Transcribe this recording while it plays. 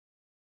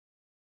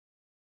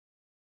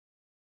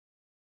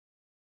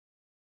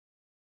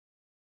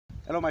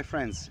Hello my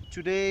friends,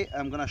 today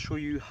I'm gonna show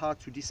you how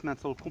to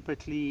dismantle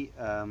completely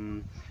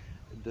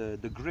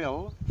the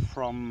grill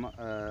from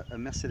a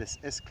Mercedes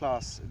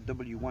S-Class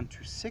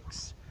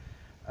W126.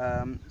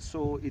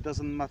 So it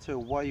doesn't matter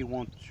why you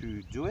want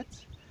to do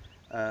it.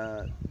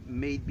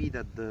 Maybe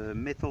that the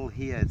metal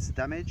here is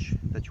damaged,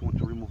 that you want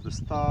to remove the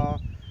star,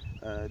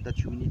 that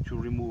you need to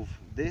remove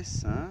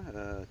this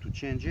to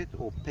change it,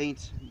 or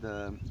paint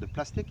the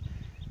plastic.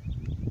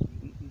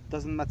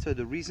 Doesn't matter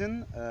the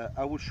reason.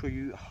 I will show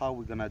you how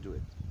we're gonna do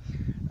it.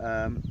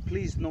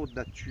 Please note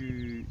that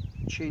to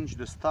change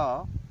the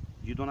star,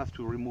 you don't have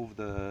to remove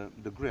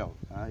the grill.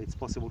 It's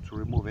possible to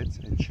remove it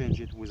and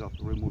change it without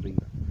removing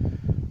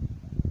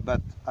that.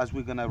 But as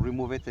we're gonna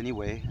remove it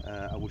anyway,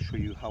 I will show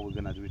you how we're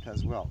gonna do it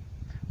as well.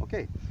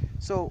 Okay,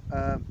 so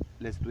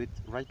let's do it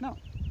right now.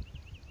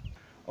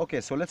 Okay,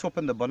 so let's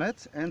open the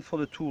bonnet, and for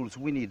the tools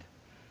we need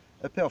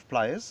a pair of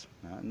pliers,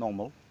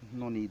 normal,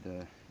 no need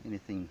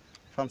anything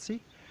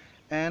fancy.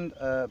 And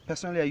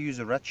personally I use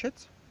a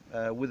ratchet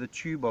with a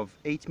tube of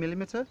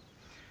 8mm.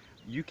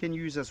 You can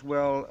use as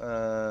well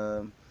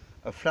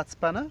a flat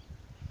spanner,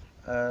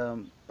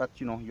 but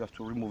you know, you have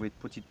to remove it,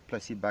 put it,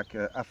 place it back.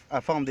 I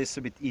found this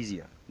a bit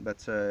easier,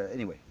 but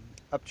anyway,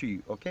 up to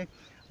you. Okay,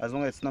 as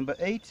long as it's number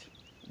 8,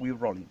 we're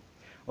rolling.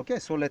 Okay,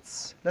 so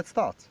let's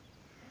start.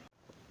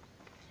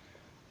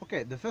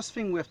 Okay, the first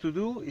thing we have to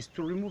do is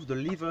to remove the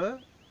lever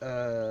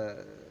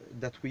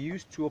that we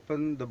use to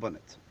open the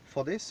bonnet.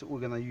 For this, we're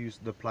gonna use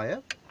the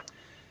plier,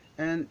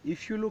 and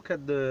if you look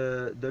at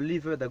the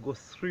lever that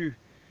goes through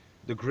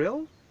the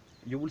grill,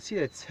 you will see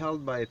it's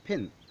held by a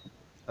pin.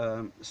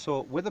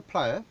 So with the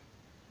plier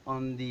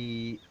on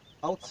the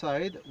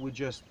outside, we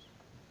just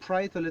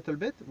pry it a little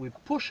bit, we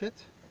push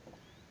it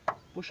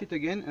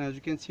again, and as you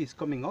can see, it's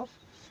coming off.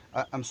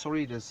 I'm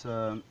sorry, there's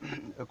a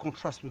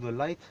contrast with the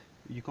light,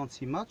 you can't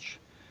see much,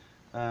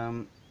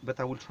 but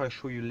I will try to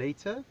show you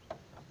later.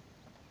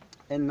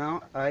 And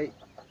now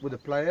with the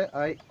plier,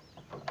 I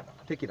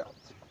take it out.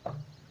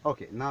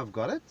 Okay, now I've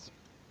got it.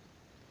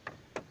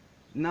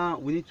 Now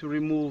we need to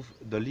remove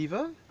the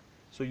lever,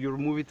 so you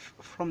remove it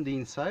from the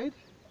inside,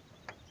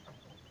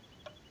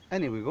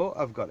 and here we go,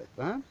 I've got it.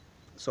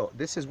 So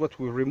this is what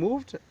we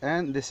removed,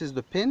 and this is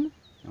the pin.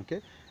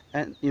 Okay,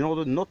 and in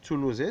order not to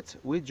lose it,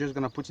 we're just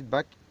gonna put it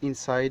back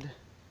inside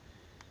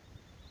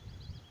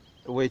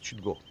where it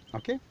should go.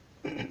 Okay.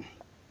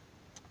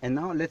 And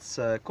now let's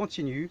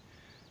continue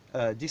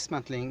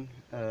dismantling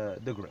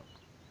the grill.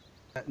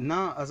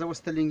 Now, as I was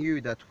telling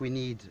you that we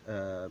need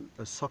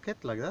a socket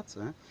like that,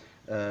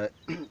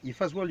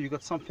 if as well you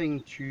got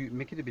something to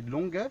make it a bit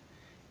longer,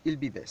 it'll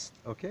be best.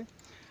 Okay,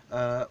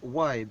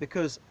 why?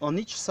 Because on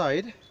each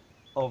side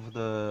of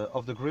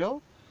the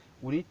grill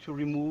we need to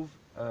remove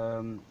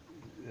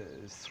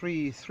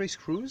three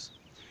screws,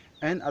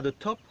 and at the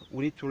top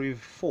we need to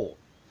remove 4.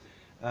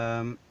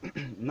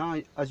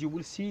 Now, as you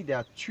will see, there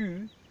are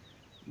 2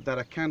 that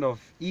are kind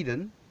of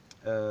hidden,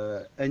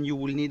 and you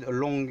will need a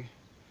long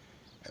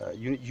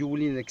you will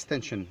need an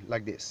extension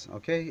like this,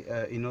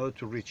 okay, in order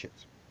to reach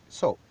it.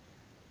 So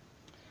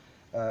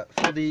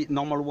for the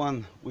normal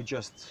one, we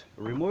just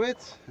remove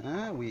it,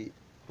 we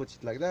put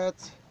it like that,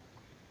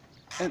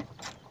 and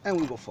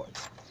we go for it.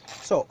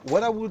 So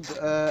what I would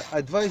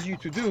advise you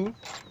to do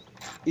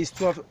is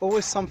to have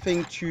always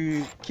something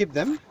to keep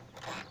them,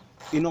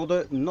 in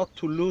order not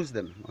to lose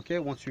them. Okay,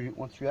 once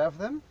you have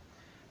them,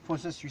 for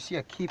instance, you see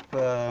I keep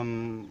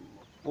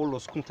all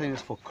those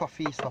containers for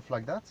coffee, stuff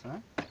like that,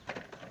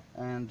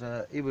 and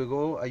here we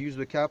go, I use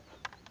the cap,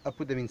 I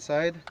put them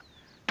inside,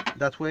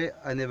 that way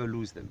I never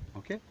lose them.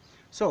 Okay,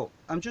 so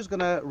I'm just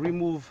gonna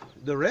remove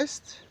the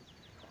rest,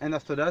 and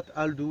after that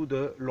I'll do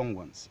the long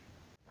ones.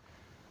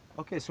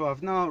 Okay, so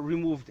I've now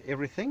removed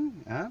everything.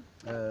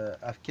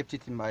 I've kept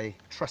it in my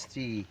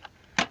trusty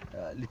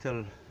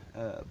little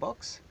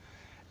box,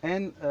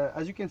 and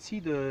as you can see,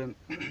 the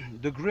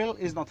grill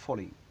is not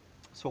falling.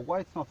 So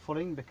why it's not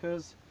falling?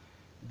 Because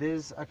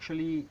there's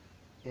actually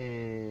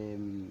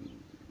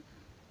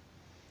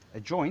a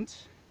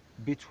joint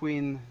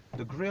between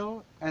the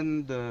grill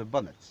and the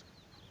bonnet.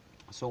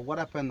 So what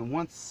happened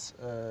once,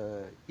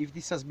 if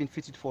this has been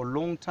fitted for a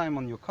long time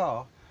on your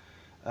car,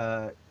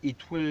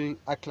 it will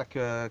act like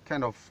a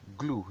kind of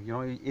glue, you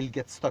know, it'll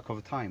get stuck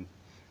over time.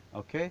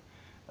 Okay,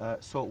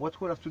 so what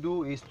we'll have to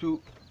do is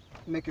to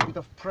make a bit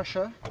of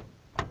pressure.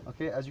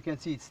 Okay, as you can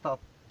see, it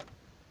starts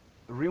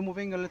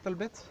removing a little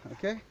bit.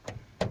 Okay,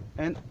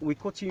 and we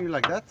continue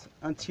like that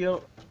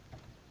until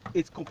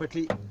it's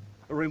completely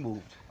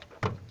removed.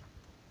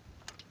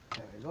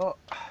 There we go.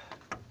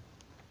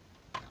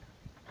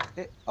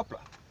 Et hop là.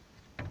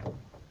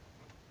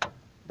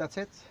 That's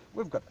it,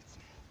 we've got it.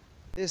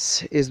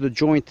 This is the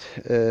joint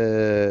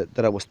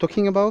that I was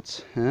talking about.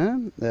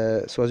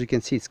 So as you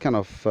can see, it's kind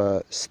of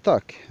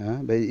stuck,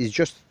 but it's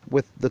just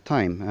with the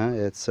time.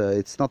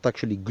 It's not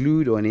actually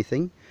glued or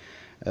anything,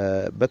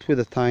 but with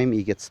the time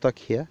it gets stuck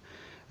here.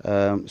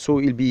 So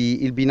it'll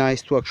be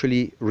nice to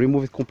actually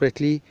remove it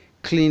completely,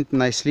 clean it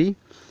nicely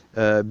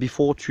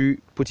before to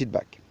put it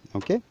back.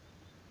 Okay.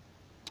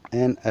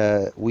 And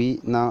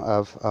we now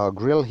have our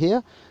grill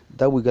here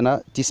that we're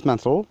gonna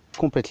dismantle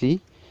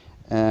completely,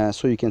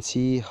 so you can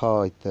see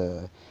how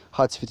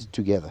it's fitted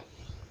together.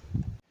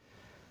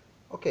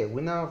 Okay,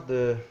 we now have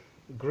the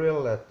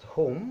grill at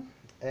home,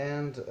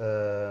 and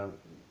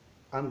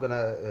I'm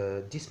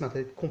gonna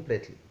dismantle it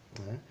completely.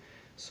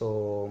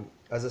 So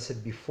as I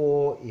said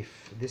before,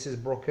 if this is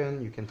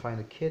broken, you can find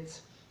a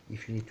kit.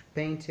 If you need to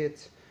paint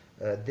it,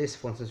 this,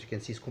 for instance, you can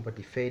see is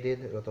completely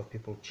faded. A lot of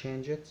people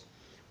change it.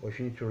 Or if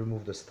you need to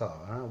remove the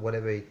star,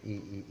 whatever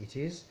it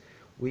is,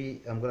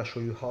 I'm going to show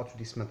you how to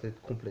dismantle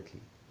it completely.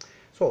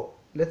 So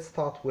let's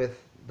start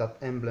with that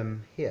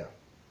emblem here.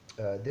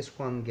 This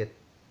one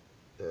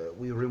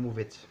we remove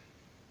it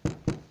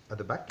at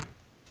the back.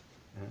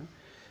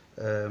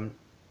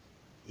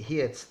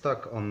 Here it's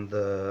stuck on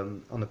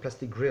the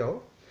plastic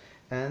grill,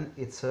 and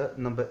it's a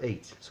number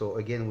 8. So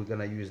again, we're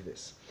gonna use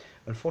this.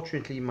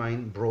 Unfortunately,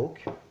 mine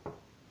broke.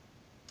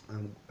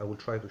 I will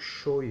try to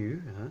show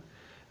you.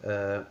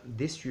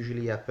 This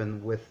usually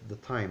happens with the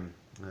time.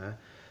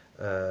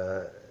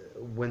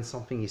 When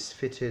something is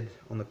fitted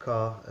on the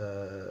car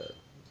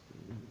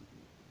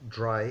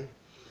dry,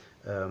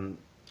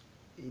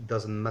 it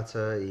doesn't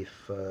matter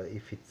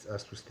if it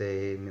has to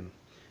stay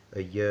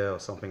a year or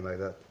something like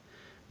that.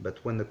 But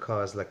when the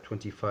car is like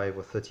 25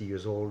 or 30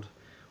 years old,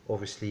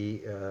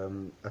 obviously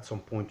at some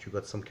point you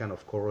got some kind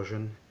of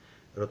corrosion,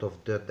 a lot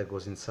of dirt that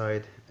goes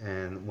inside,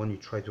 and when you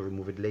try to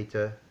remove it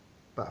later,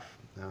 paf,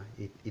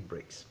 it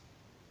breaks.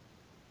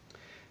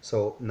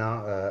 So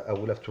now I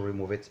will have to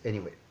remove it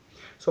anyway.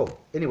 So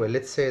anyway,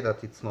 let's say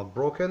that it's not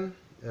broken.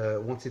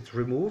 Once it's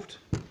removed,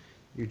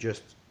 you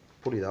just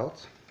pull it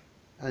out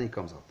and it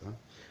comes out.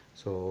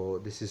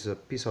 So this is a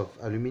piece of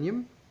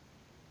aluminium.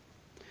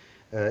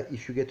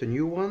 If you get a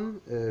new one,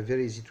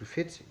 very easy to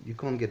fit. You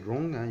can't get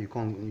wrong. You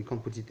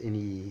can't put it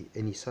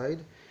any side.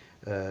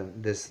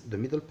 There's the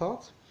middle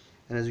part,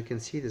 and as you can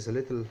see, there's a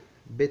little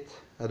bit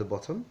at the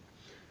bottom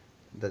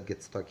that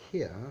gets stuck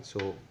here.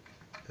 So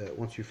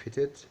once you fit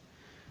it,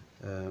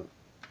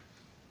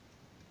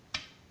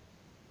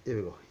 here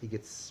we go. It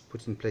gets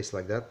put in place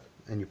like that,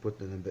 and you put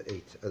the number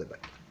 8 at the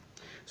back.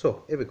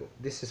 So here we go.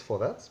 This is for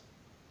that.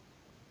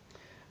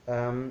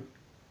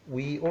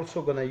 We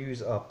also gonna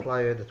use our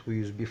plier that we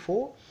used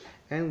before,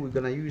 and we're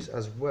gonna use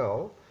as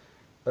well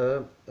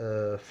a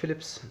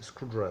Phillips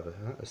screwdriver,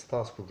 a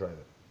star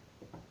screwdriver.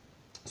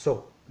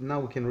 So now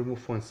we can remove,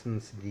 for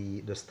instance,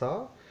 the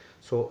star.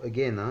 So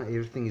again,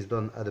 everything is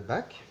done at the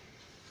back.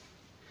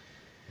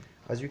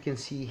 As you can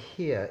see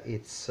here,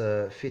 it's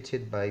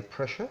fitted by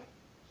pressure.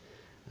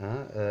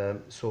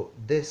 So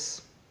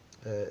this,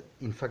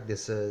 in fact,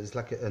 this is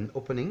like an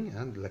opening,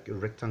 like a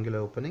rectangular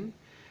opening,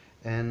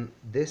 and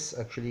this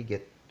actually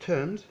gets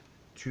turned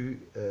to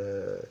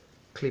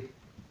clip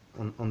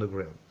on the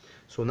grill.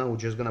 So now we're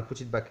just gonna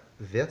put it back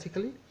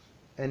vertically,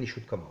 and it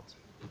should come out.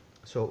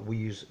 So we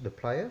use the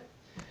plier,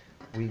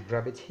 we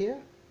grab it here,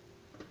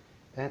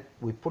 and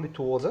we pull it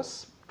towards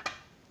us,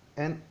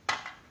 and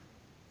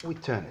we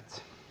turn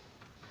it.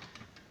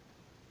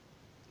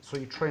 So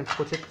you try and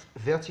put it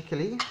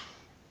vertically.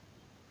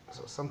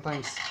 So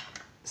sometimes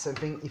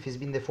something, if it's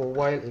been there for a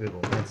while, here we go,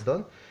 now it's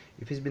done.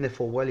 If it's been there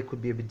for a while, it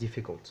could be a bit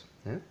difficult.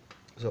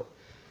 So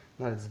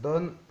now it's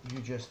done, you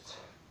just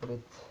put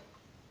it,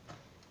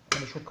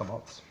 and it should come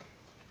out.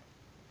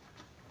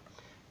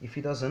 If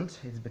it doesn't,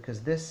 it's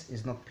because this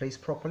is not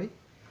placed properly.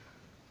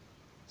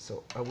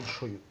 So I will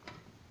show you.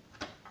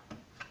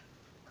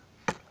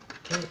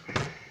 Okay.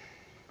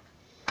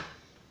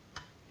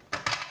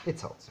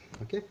 It's out.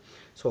 Okay.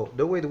 So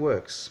the way it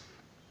works,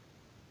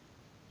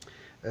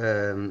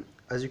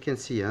 as you can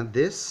see,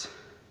 this.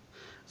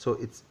 So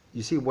it's,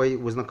 you see why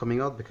it was not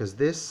coming out, because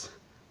this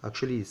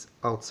actually is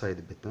outside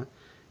a bit.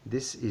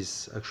 This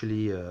is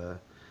actually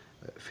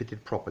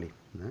fitted properly.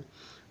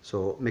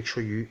 So make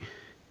sure you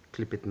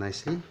clip it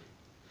nicely,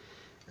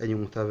 and you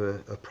won't have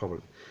a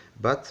problem.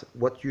 But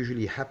what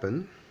usually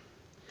happens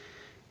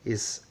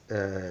is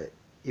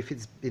if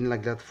it's been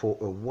like that for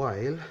a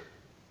while,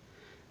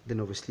 then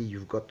obviously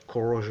you've got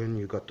corrosion,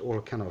 you've got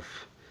all kind of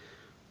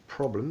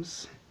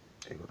problems.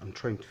 I'm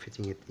trying to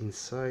fitting it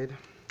inside.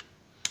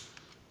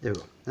 There we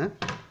go. I'm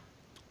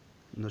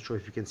not sure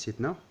if you can see it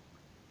now.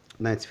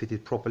 Now it's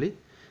fitted properly,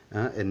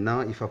 and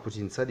now if I put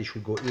it inside, it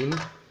should go in,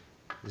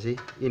 see,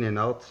 in and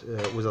out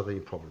without any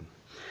problem.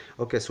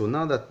 Okay, so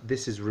now that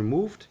this is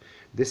removed,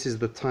 this is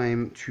the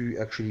time to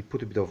actually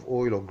put a bit of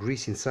oil or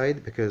grease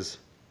inside, because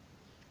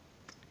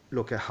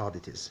look how hard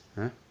it is.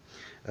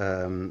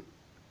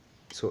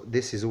 So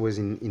this is always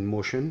in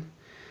motion.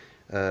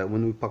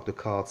 When we park the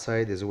car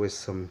outside, there's always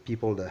some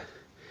people that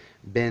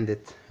bend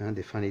it, and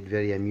they find it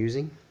very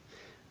amusing.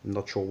 I'm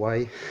not sure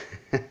why.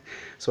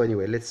 So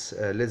anyway,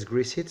 let's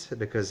grease it,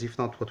 because if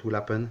not, what will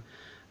happen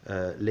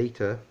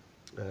later,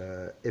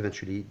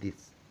 eventually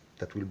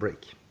that will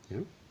break.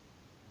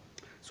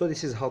 So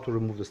this is how to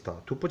remove the star.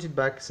 To put it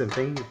back, same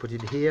thing, you put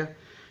it here,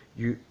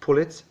 you pull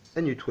it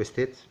and you twist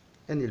it,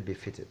 and it'll be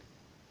fitted.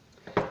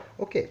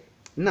 Okay,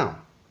 now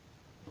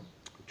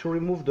to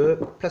remove the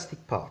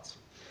plastic parts.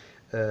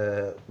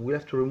 we'll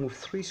have to remove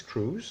 3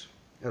 screws.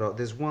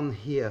 There's one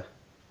here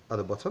at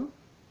the bottom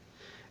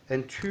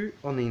and 2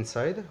 on the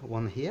inside,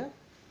 one here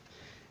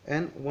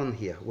and one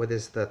here where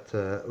there's that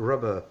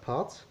rubber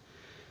part.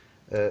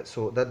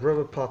 So that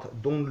rubber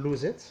part, don't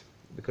lose it,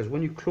 because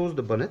when you close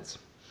the bonnet,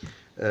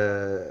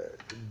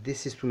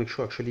 this is to make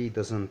sure actually it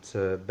doesn't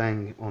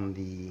bang on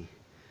the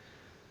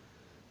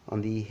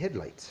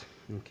headlight.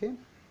 Okay,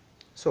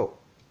 so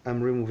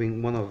I'm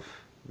removing one of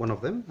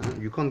them.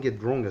 You can't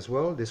get wrong as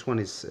well. This one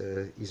is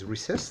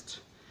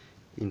recessed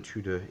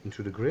into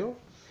the grill,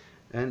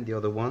 and the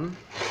other one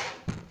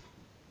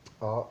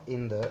are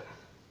in the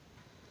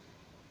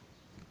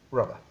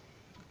rubber.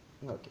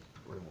 Okay,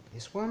 remove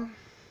this one,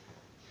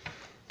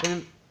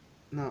 and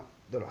now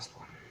the last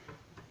one.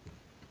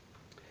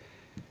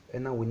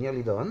 And now we're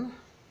nearly done.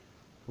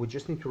 We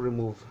just need to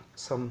remove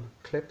some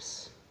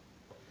clips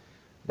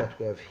that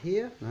we have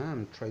here.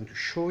 I'm trying to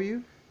show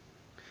you.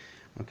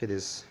 Okay,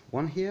 there's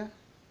one here,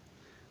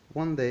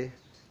 one there,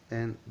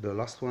 and the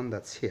last one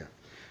that's here.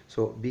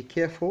 So be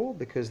careful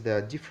because they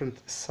are different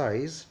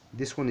size.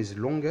 This one is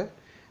longer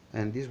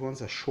and these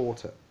ones are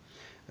shorter.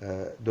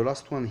 The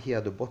last one here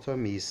at the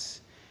bottom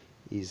is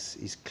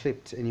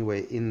clipped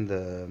anyway in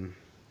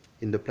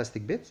the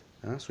plastic bit,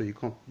 so you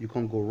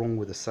can't go wrong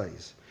with the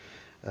size.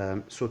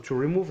 So to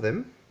remove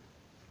them,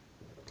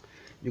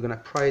 you're gonna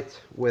pry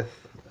it with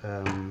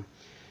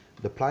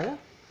the plier.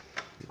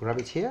 Grab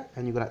it here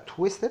and you're gonna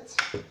twist it,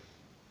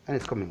 and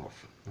it's coming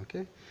off.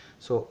 Okay,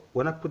 so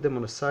when I put them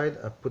on the side,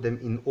 I put them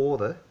in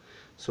order,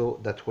 so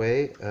that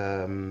way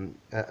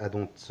I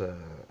don't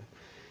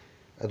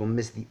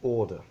miss the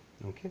order.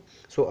 Okay,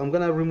 so I'm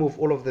gonna remove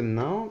all of them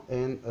now,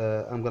 and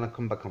I'm gonna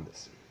come back on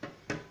this.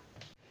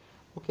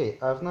 Okay,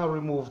 I've now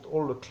removed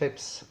all the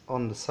clips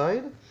on the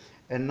side,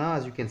 and now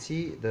as you can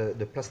see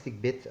the plastic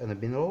bit and the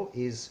binroll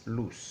is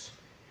loose.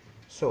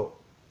 So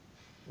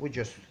we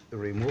just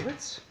remove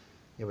it.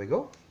 Here we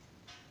go.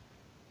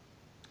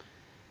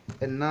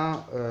 And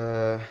now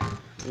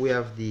we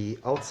have the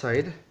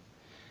outside.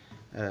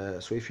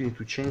 So if you need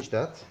to change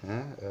that,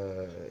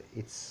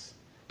 it's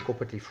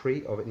completely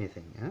free of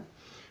anything.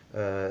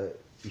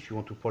 If you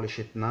want to polish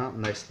it now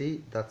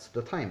nicely, that's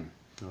the time.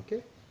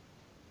 Okay.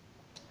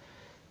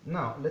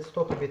 Now let's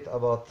talk a bit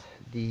about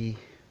the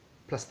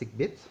plastic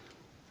bit.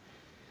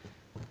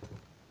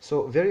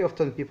 So very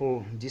often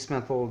people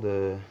dismantle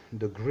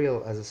the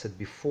grill, as I said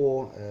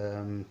before,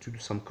 to do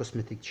some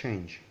cosmetic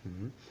change.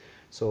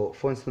 So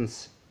for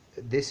instance,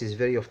 this is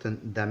very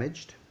often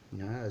damaged,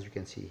 as you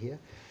can see here.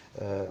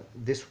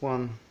 This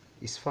one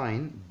is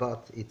fine,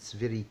 but it's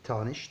very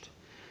tarnished.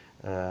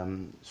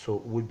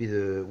 So would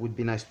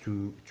be nice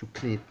to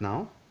clean it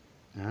now.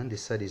 And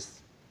this side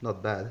is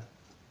not bad.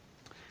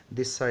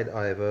 This side,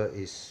 however,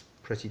 is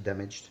pretty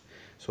damaged.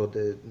 So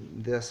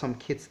there are some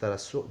kits that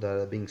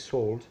are being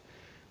sold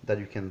that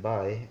you can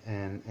buy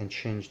and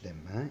change them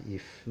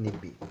if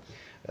need be.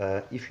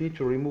 If you need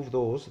to remove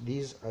those,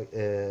 these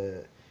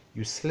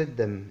you slid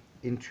them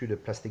into the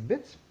plastic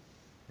bit.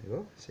 There you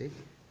go. See,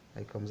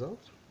 it comes out.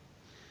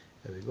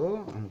 There we go.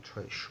 I'm gonna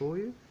try to show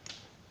you.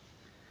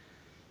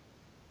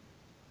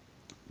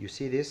 You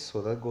see this?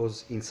 So that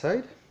goes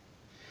inside,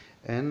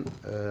 and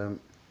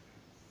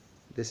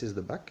this is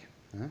the back.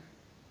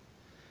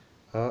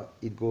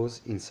 It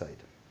goes inside.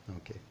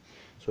 Okay.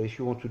 So if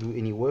you want to do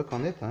any work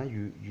on it,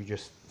 you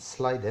just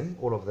slide them,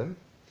 all of them,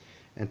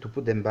 and to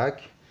put them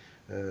back,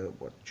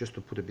 just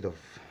to put a bit of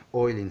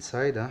oil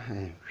inside,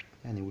 and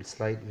it will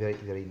slide very,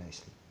 very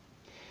nicely.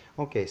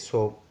 Okay,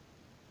 so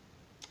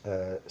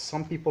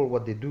some people,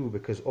 what they do,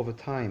 because over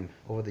time,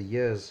 over the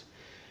years,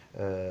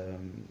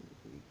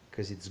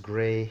 because it's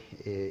gray,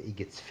 it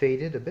gets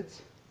faded a bit,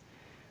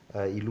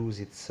 it loses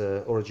its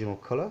original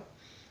color,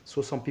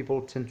 so some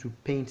people tend to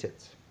paint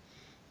it.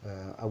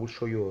 I will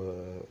show you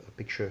a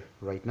picture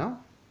right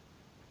now,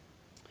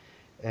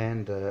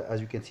 and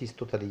as you can see, it's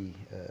totally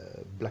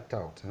blacked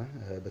out,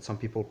 but some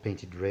people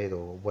paint it red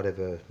or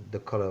whatever the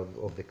color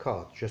of the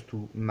car just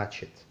to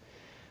match it.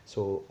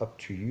 So up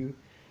to you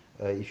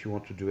if you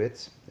want to do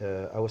it.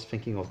 I was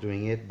thinking of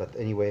doing it, but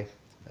anyway,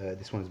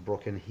 this one is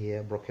broken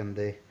here, broken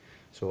there,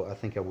 so I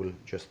think I will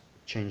just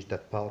change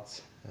that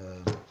part.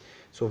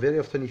 So very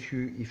often if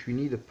you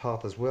need a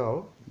part as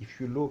well, if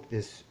you look,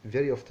 there's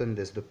very often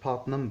there's the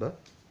part number,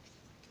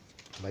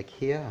 like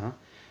here,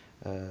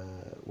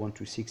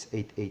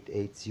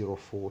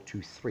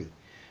 12688800423.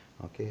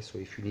 Okay, so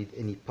if you need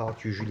any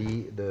part,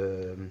 usually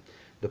the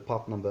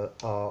part number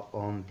are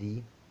on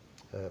the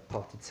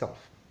part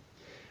itself.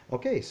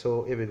 Okay,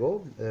 so here we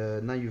go.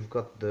 Now you've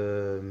got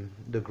the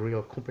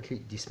grill completely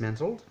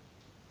dismantled.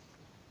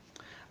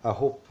 I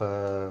hope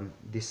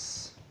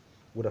this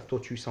would have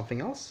taught you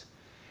something else,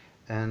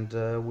 and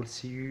we'll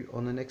see you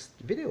on the next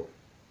video.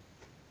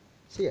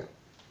 See ya.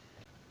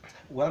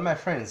 Well, my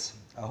friends,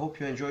 I hope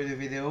you enjoyed the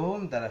video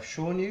that I've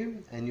shown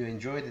you and you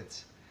enjoyed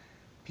it.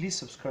 Please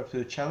subscribe to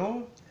the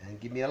channel and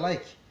give me a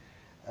like.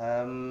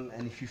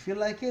 And if you feel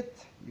like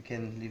it, you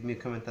can leave me a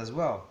comment as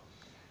well.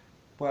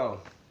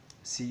 Well,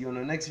 see you on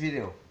the next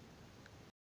video.